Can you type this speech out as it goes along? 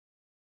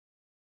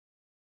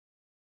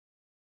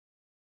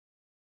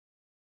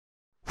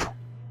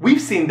we've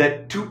seen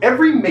that to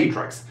every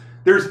matrix,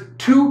 there's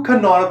two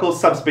canonical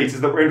subspaces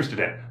that we're interested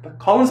in, the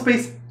column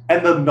space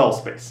and the null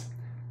space.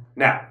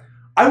 Now,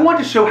 I want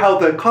to show how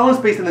the column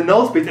space and the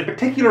null space, in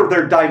particular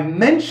their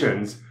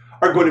dimensions,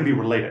 are going to be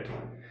related.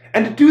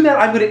 And to do that,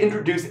 I'm going to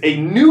introduce a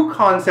new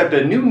concept,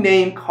 a new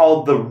name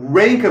called the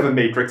rank of a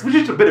matrix, which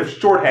is just a bit of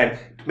shorthand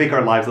to make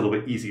our lives a little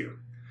bit easier.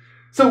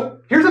 So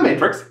here's a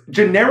matrix.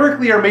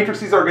 Generically, our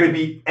matrices are going to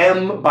be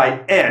m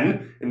by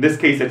n. In this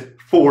case, it's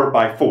 4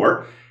 by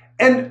 4.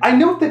 And I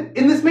note that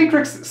in this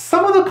matrix,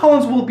 some of the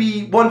columns will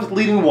be ones with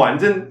leading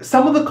ones, and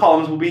some of the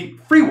columns will be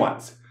free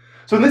ones.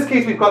 So in this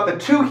case, we've got the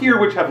 2 here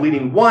which have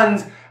leading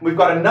ones, and we've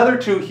got another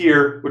 2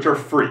 here which are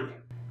free.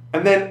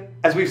 And then,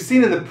 as we've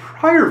seen in the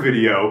prior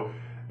video,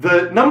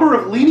 the number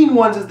of leading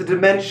ones is the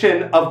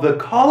dimension of the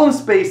column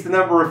space, the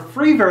number of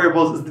free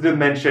variables is the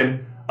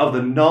dimension of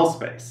the null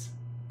space.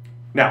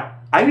 Now,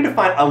 I need to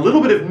find a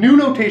little bit of new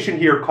notation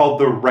here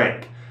called the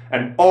rank.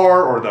 And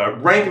R, or the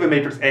rank of a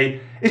matrix A,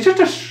 is just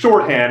a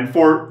shorthand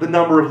for the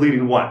number of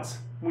leading ones.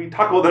 We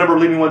talk about the number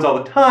of leading ones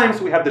all the time,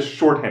 so we have this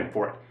shorthand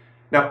for it.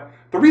 Now,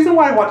 the reason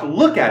why I want to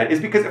look at it is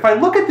because if I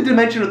look at the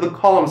dimension of the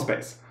column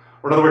space,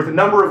 or in other words, the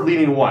number of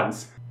leading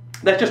ones,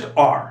 that's just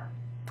R.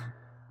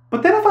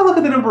 But then if I look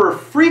at the number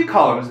of free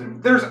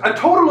columns, there's a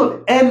total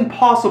of n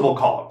possible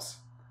columns.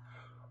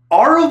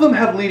 R of them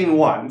have leading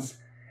ones,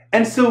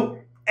 and so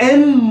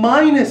n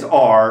minus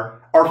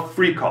R are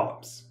free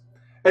columns.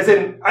 As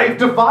in, I've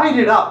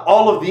divided up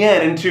all of the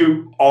n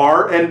into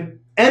R and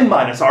n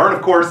minus R, and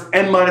of course,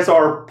 n minus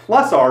R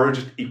plus R are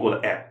just equal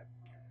to n.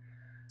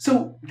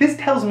 So this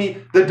tells me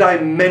the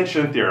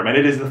dimension theorem, and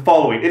it is the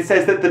following. It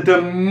says that the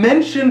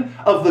dimension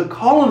of the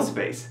column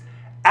space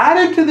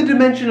added to the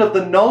dimension of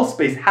the null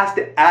space has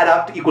to add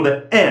up to equal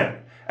to n,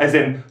 as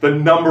in the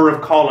number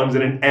of columns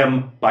in an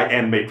m by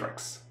n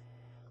matrix.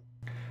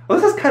 Well,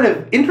 this is kind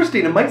of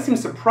interesting. It might seem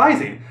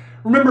surprising.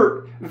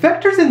 Remember,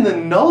 vectors in the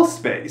null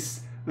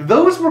space,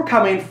 those were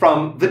coming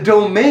from the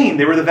domain.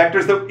 They were the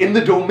vectors that in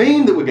the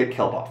domain that would get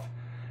killed off.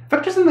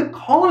 Vectors in the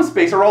column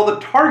space are all the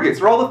targets,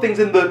 or all the things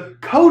in the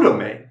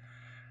codomain.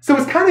 So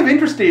it's kind of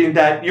interesting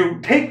that you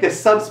take this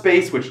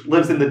subspace, which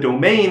lives in the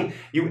domain,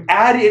 you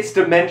add its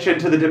dimension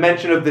to the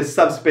dimension of this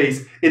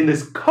subspace in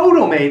this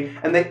codomain,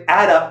 and they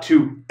add up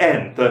to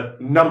n, the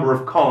number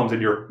of columns in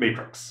your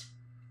matrix.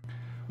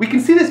 We can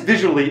see this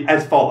visually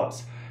as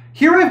follows.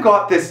 Here I've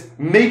got this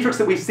matrix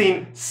that we've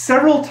seen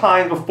several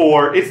times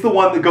before. It's the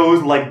one that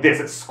goes like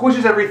this. It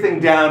squishes everything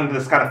down in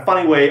this kind of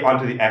funny way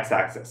onto the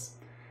x-axis.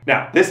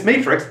 Now, this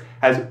matrix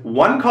has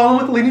one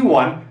column with leading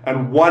one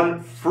and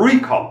one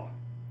free column.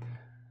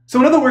 So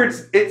in other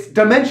words, its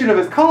dimension of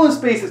its column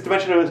space, its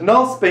dimension of its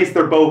null space,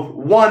 they're both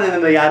 1 and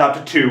then they add up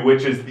to 2,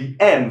 which is the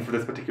n for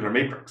this particular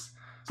matrix.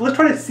 So let's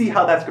try to see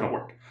how that's going to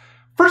work.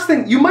 First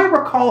thing, you might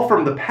recall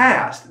from the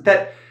past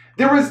that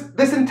there was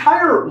this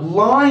entire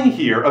line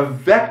here of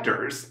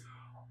vectors,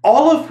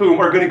 all of whom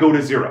are going to go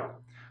to 0.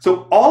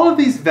 So all of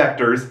these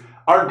vectors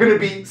are going to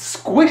be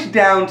squished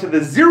down to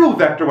the 0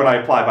 vector when I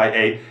apply by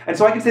A, and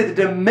so I can say the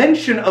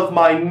dimension of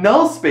my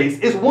null space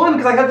is 1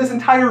 because I have this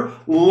entire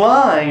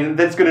line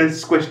that's going to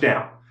squish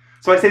down.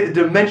 So I say the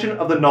dimension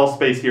of the null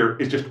space here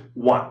is just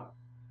 1.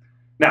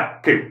 Now,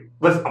 okay,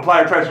 let's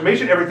apply our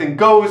transformation. Everything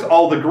goes,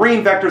 all the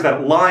green vectors,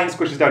 that line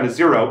squishes down to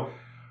 0.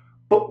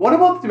 But what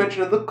about the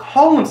dimension of the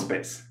column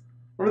space?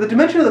 Remember, the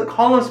dimension of the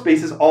column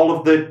space is all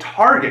of the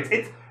targets.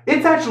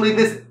 It's actually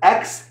this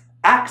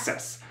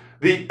x-axis.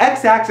 The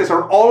x-axis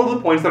are all of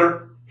the points that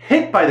are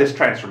hit by this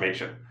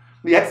transformation.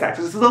 The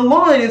x-axis is a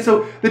line, and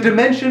so the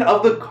dimension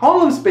of the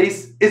column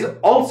space is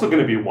also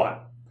going to be 1.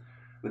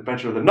 The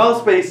dimension of the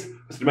null space,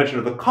 the dimension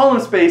of the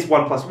column space,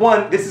 1 plus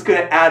 1, this is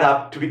going to add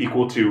up to be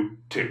equal to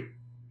 2.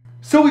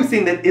 So we've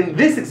seen that in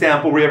this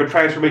example, we have a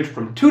transformation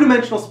from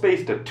 2-dimensional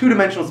space to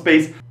 2-dimensional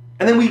space,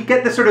 and then we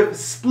get this sort of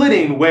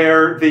splitting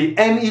where the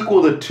n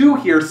equal to 2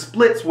 here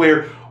splits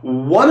where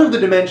one of the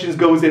dimensions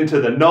goes into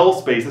the null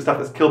space, the stuff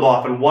that's killed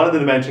off, and one of the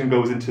dimensions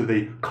goes into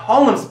the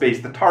column space,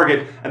 the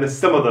target, and the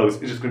sum of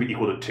those is just going to be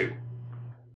equal to 2.